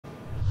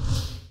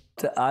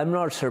I'm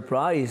not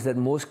surprised that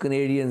most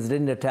Canadians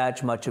didn't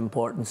attach much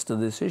importance to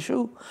this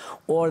issue,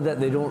 or that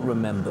they don't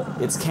remember.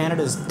 It's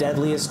Canada's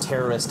deadliest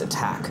terrorist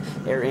attack.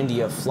 Air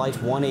India Flight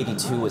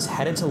 182 was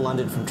headed to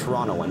London from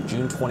Toronto on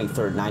June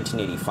 23,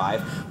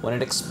 1985, when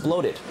it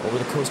exploded over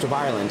the coast of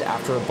Ireland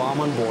after a bomb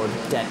on board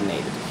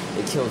detonated.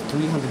 It killed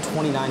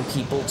 329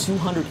 people,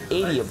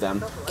 280 of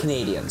them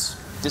Canadians.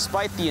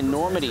 Despite the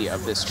enormity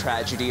of this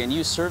tragedy, a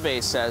new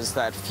survey says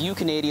that few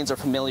Canadians are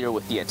familiar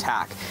with the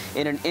attack.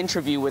 In an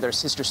interview with our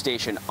sister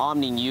station,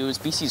 Omni News,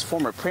 BC's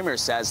former premier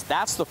says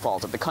that's the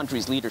fault of the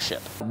country's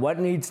leadership. What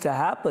needs to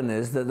happen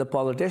is that the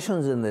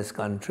politicians in this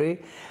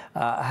country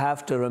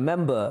have to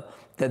remember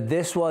that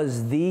this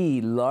was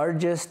the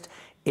largest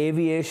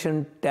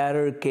aviation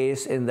terror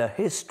case in the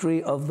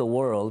history of the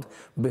world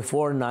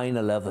before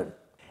 9/11.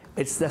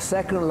 It's the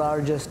second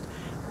largest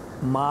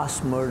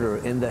mass murder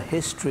in the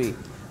history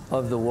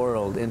of the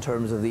world in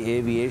terms of the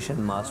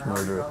aviation mass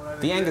murder.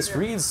 The Angus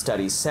Reid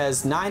study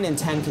says 9 in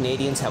 10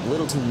 Canadians have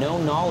little to no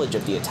knowledge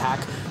of the attack,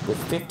 with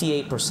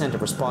 58%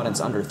 of respondents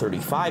under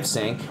 35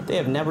 saying they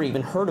have never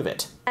even heard of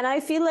it. And I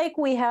feel like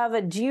we have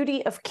a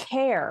duty of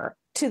care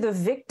to the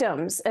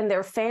victims and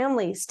their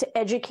families to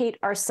educate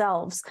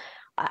ourselves,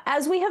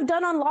 as we have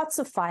done on lots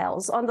of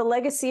files, on the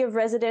legacy of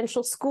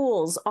residential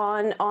schools,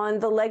 on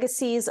the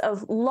legacies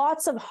of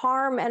lots of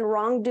harm and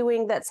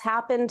wrongdoing that's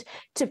happened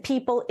to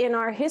people in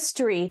our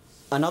history.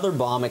 Another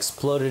bomb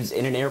exploded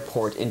in an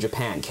airport in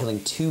Japan,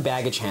 killing 2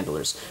 baggage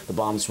handlers. The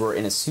bombs were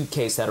in a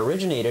suitcase that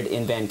originated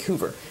in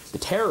Vancouver. The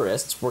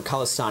terrorists were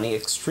Khalistani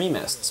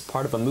extremists,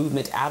 part of a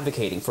movement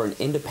advocating for an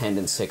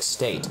independent sixth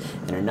state,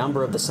 and a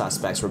number of the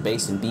suspects were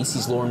based in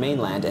BC's Lower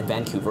Mainland and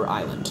Vancouver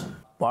Island.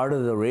 Part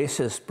of the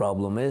racist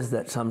problem is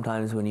that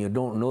sometimes when you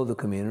don't know the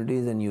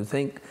communities and you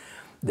think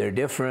they're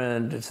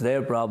different, it's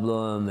their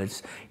problem,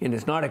 it's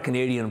not a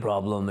Canadian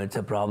problem, it's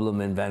a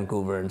problem in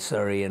Vancouver and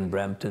Surrey and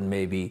Brampton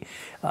maybe.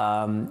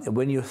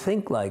 When you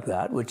think like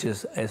that, which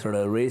is a sort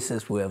of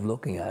racist way of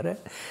looking at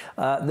it,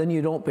 then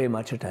you don't pay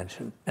much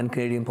attention. And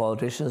Canadian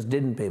politicians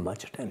didn't pay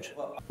much attention.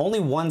 Only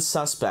one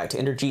suspect,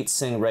 Inderjeet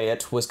Singh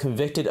Rayat, was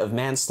convicted of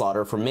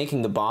manslaughter for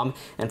making the bomb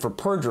and for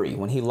perjury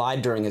when he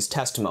lied during his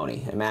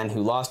testimony. A man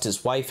who lost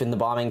his wife in the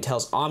bombing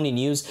tells Omni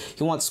News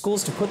he wants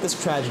schools to put this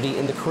tragedy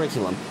in the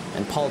curriculum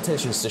and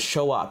politicians to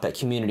show up at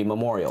community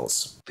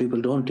memorials.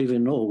 People don't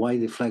even know why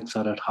the flags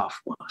are at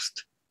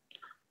half-mast.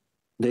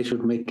 They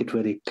should make it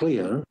very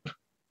clear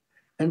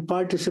and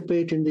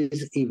participate in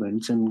these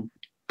events and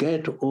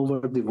get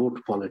over the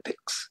vote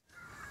politics,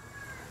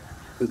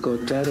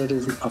 because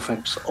terrorism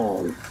affects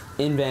all.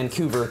 In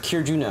Vancouver,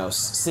 Kier Junos,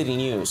 City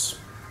News.